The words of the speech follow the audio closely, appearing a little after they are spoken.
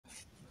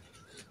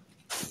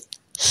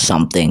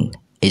something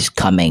is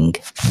coming.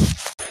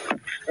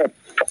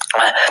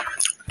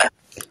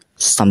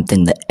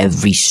 Something that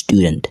every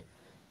student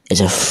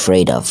is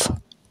afraid of.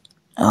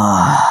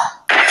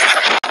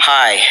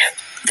 Hi,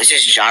 this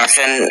is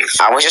Jonathan.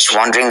 I was just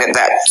wondering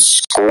that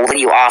school that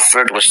you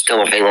offered was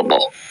still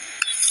available.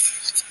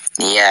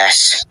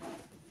 Yes.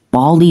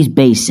 Baldi's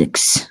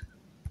Basics.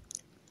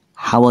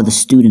 How are the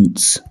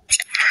students?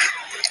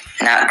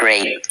 Not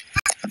great.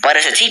 But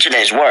as a teacher,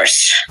 that is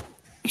worse.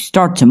 You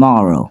start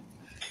tomorrow.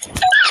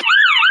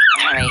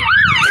 Honey,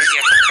 this is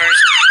your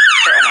first...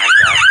 Oh my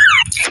god.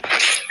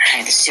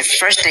 Honey, this is your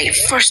first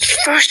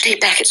day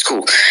back at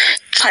school.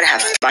 Try to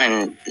have fun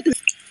and...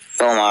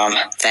 Oh, Mom,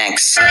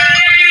 thanks. Who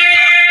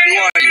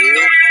are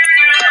you?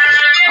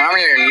 I'm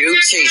your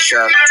new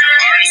teacher.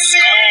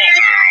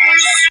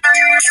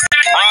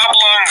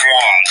 Problem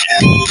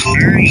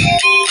 1.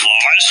 8 plus 7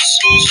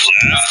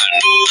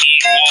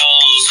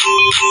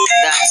 equals...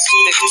 That's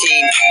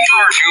 15.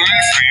 You're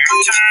doing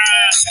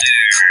fantastic.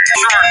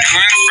 You're doing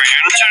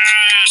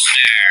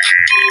fantastic.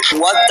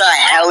 What the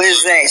hell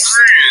is this?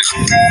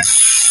 Plus...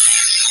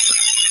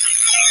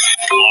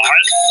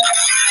 times...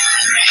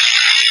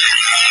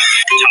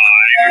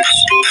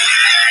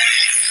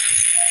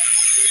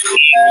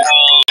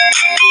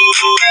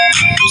 equals...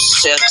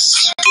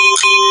 6.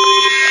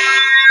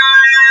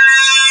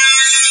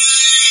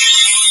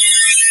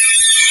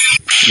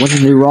 What did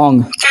I do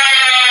wrong?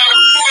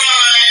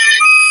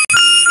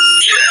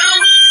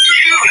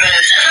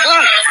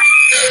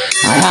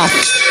 I have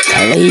to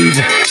leave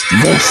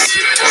this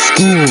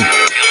school.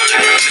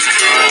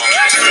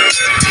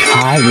 I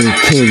will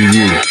kill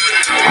you.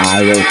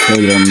 I will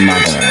kill your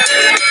mother.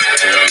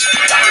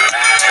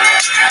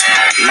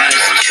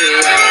 -2.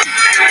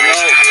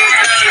 No.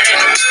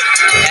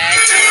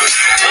 S.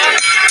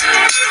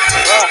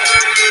 Oh.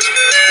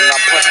 No,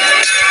 put...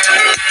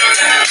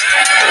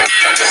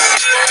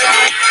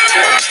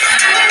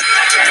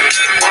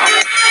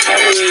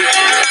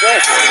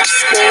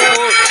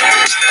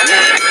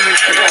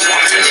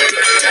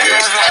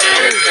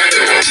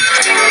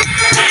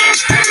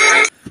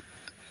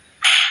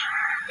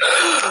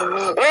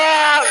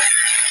 Ah!